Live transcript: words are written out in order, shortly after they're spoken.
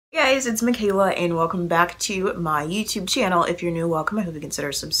guys, it's Makayla and welcome back to my YouTube channel. If you're new, welcome. I hope you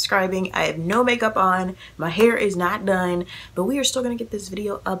consider subscribing. I have no makeup on, my hair is not done, but we are still gonna get this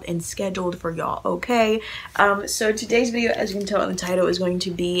video up and scheduled for y'all, okay? So today's video, as you can tell in the title, is going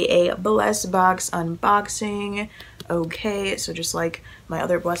to be a Blessed Box unboxing. Okay, so just like my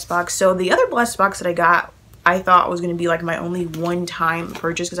other Blessed Box. So the other Blessed Box that I got, I thought was going to be like my only one-time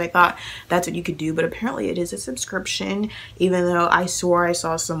purchase because I thought that's what you could do, but apparently it is a subscription, even though I swore I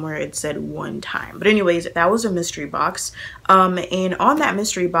saw somewhere it said one time. But anyways, that was a mystery box, and on that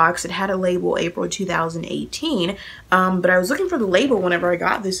mystery box it had a label April 2018, but I was looking for the label whenever I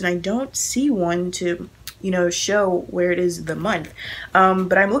got this and I don't see one to, you know, show where it is the month.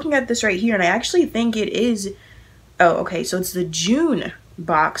 But I'm looking at this right here and I actually think it is, oh okay, so it's the June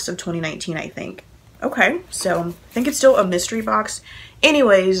box of 2019, I think. Okay, so I think it's still a mystery box.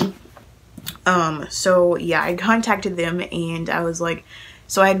 Anyways, so yeah, I contacted them and I was like,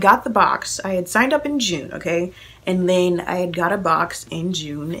 so I had got the box. I had signed up in June, okay? And then I had got a box in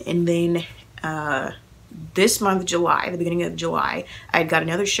June, and then this month, July, the beginning of July, I had got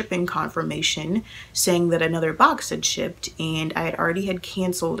another shipping confirmation saying that another box had shipped, and I had already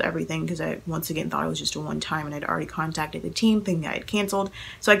canceled everything because I once again thought it was just a one-time, and I'd already contacted the team thinking I had canceled.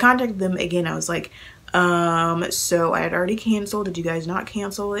 So I contacted them again. I was like, so I had already canceled. Did you guys not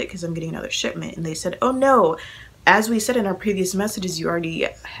cancel it? Because I'm getting another shipment. And they said, oh no, as we said in our previous messages, you already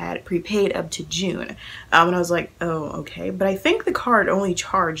had prepaid up to June. And I was like, oh, okay. But I think the card only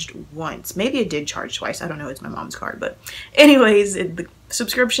charged once. Maybe it did charge twice. I don't know. It's my mom's card. But anyways, the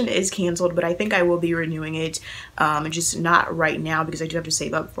subscription is canceled, but I think I will be renewing it. Just not right now because I do have to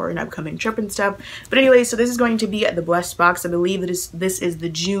save up for an upcoming trip and stuff. But anyway, so this is going to be the Blessed Box. I believe this is the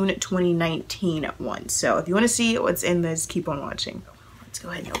June 2019 one. So if you want to see what's in this, keep on watching. Let's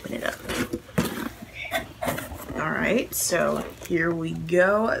go ahead and open it up. Alright, so here we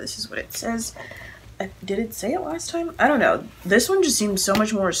go. This is what it says. Did it say it last time? I don't know. This one just seems so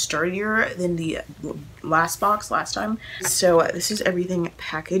much more sturdier than the last box last time. So this is everything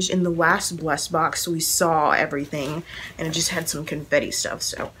packaged. In the last Blessed Box, we saw everything and it just had some confetti stuff.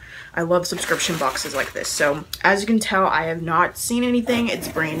 So I love subscription boxes like this. So as you can tell, I have not seen anything. It's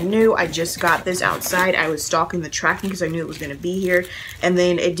brand new. I just got this outside. I was stalking the tracking because I knew it was going to be here. And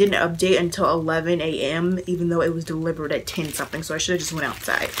then it didn't update until 11 a.m. even though it was delivered at 10 something. So I should have just went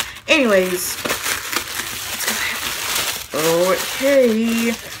outside. Anyways,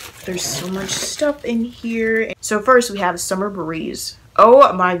 okay, there's so much stuff in here. So first we have Summer Breeze.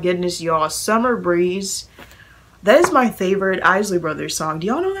 Oh my goodness, y'all, Summer Breeze. That is my favorite Isley Brothers song. Do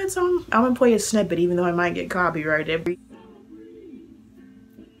y'all know that song? I'm gonna play a snippet even though I might get copyrighted.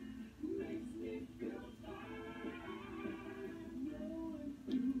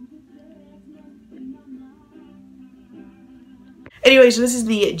 Anyway, so this is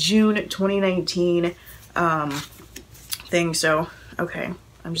the June 2019 thing. So okay,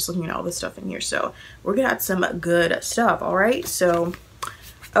 I'm just looking at all this stuff in here. So we're gonna have some good stuff. All right, so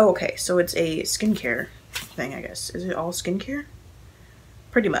okay, so it's a skincare thing, I guess. Is it all skincare?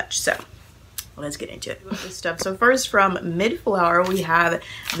 Pretty much. So let's get into it with this stuff. So first, from Midflower, we have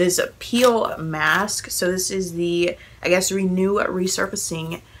this peel mask. So this is the, I guess, Renew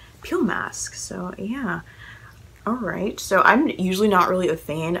Resurfacing peel mask. So yeah. All right, so I'm usually not really a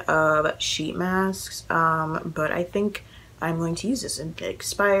fan of sheet masks, but I think I'm going to use this, and it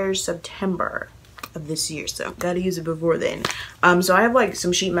expires September of this year, so gotta use it before then. So I have like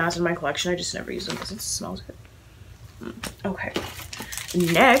some sheet masks in my collection. I just never use them because it smells good. Okay,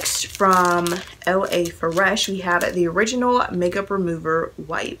 next from LA Fresh, we have the original makeup remover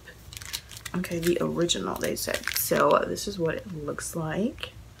wipe. Okay, the original, they said. So this is what it looks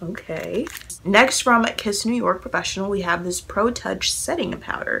like. Okay. Next from Kiss New York Professional, we have this Pro Touch setting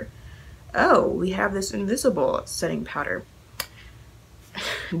powder. Oh, we have this invisible setting powder.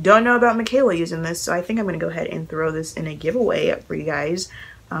 Don't know about Makayla using this, so I think I'm going to go ahead and throw this in a giveaway for you guys.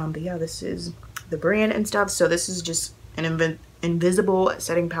 But yeah, this is the brand and stuff. So this is just an invisible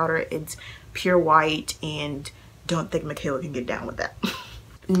setting powder. It's pure white, and don't think Makayla can get down with that.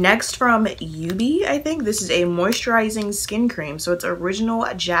 Next from Yubi, I think this is a moisturizing skin cream. So it's original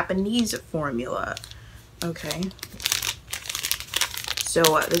Japanese formula. Okay.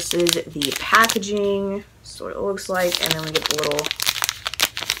 So this is the packaging. This is what it looks like. And then we get the little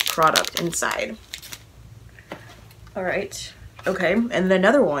product inside. All right. Okay. And then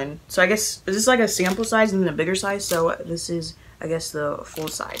another one. So I guess, is this like a sample size and then a bigger size? So this is, I guess, the full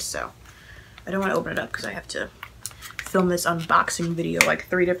size. So I don't want to open it up because I have to film this unboxing video like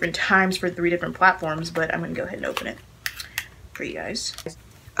 3 different times for 3 different platforms, but I'm gonna go ahead and open it for you guys.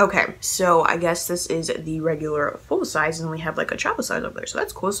 Okay, so I guess this is the regular full size, and we have like a travel size over there, so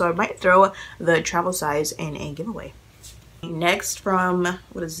that's cool. So I might throw the travel size in a giveaway. Next from,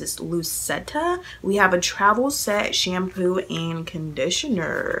 what is this, Lucetta, we have a travel set shampoo and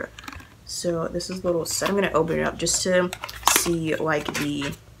conditioner. So this is a little set. I'm gonna open it up just to see like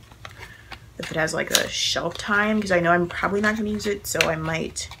if it has like a shelf time, because I know I'm probably not gonna use it, so I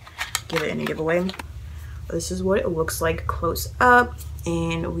might give it in a giveaway. This is what it looks like close up,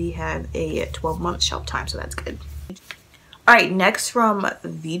 and we have a 12-month shelf time, so that's good. All right, next from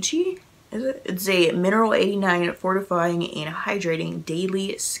Vici. It's a mineral 89 fortifying and hydrating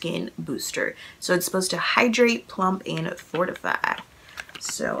daily skin booster. So it's supposed to hydrate, plump, and fortify.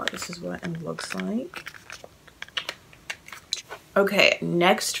 So this is what it looks like. Okay,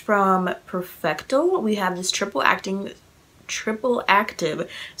 next from Perfecto, we have this triple active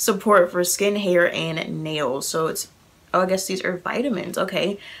support for skin, hair, and nails. So it's, oh, I guess these are vitamins.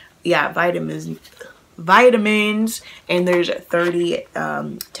 Okay, yeah, vitamins, and there's 30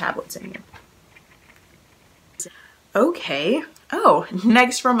 tablets in here. Okay. Oh,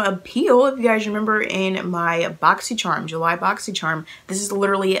 next from Appeal, if you guys remember in my BoxyCharm, July BoxyCharm, this is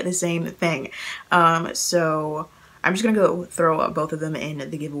literally the same thing. So I'm just gonna go throw both of them in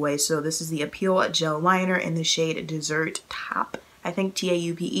the giveaway. So this is the Appeal Gel Liner in the shade Dessert Taupe. I think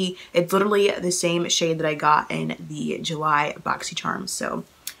Taupe. It's literally the same shade that I got in the July BoxyCharm. So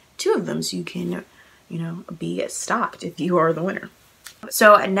 2 of them, so you can, you know, be stocked if you are the winner.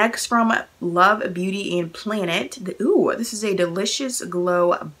 So next from Love Beauty and Planet, ooh, this is a delicious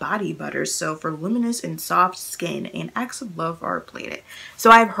glow body butter. So for luminous and soft skin and acts of love for our planet.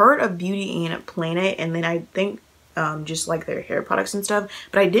 So I've heard of Beauty and Planet, and then I think just like their hair products and stuff,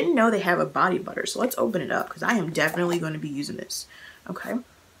 but I didn't know they have a body butter. So let's open it up, because I am definitely going to be using this. Okay.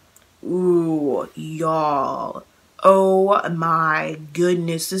 Ooh, y'all. Oh my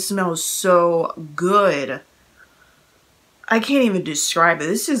goodness, this smells so good. I can't even describe it.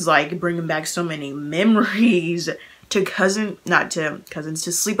 This is like bringing back so many memories to sleepovers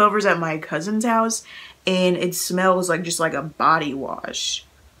at my cousin's house, and it smells like just like a body wash.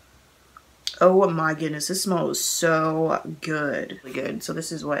 Oh my goodness, this smells so good. Really good. So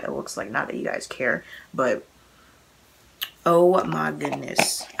this is what it looks like. Not that you guys care, but oh my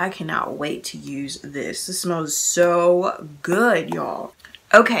goodness, I cannot wait to use this. This smells so good, y'all.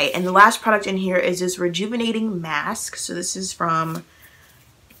 Okay, and the last product in here is this rejuvenating mask. So this is from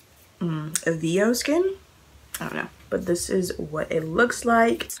Avio Skin. I don't know, but this is what it looks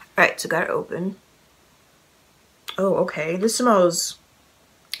like. All right, so got it open. Oh, okay. This smells,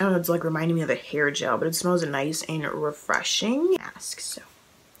 I don't know, it's like reminding me of a hair gel, but it smells nice and refreshing. Mask, so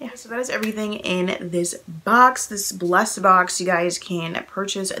yeah, so that is everything in this box, this Blessed box. You guys can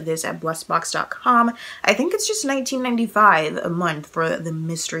purchase this at blessedbox.com. I think it's just $19.95 a month for the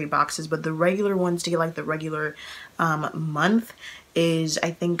mystery boxes, but the regular ones, to get like the regular month, is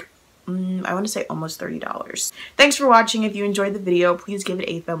I think I want to say almost $30. Thanks for watching. If you enjoyed the video, please give it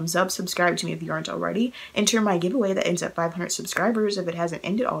a thumbs up. Subscribe to me if you aren't already. Enter my giveaway that ends at 500 subscribers if it hasn't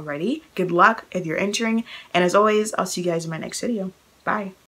ended already. Good luck if you're entering. And as always, I'll see you guys in my next video. Bye.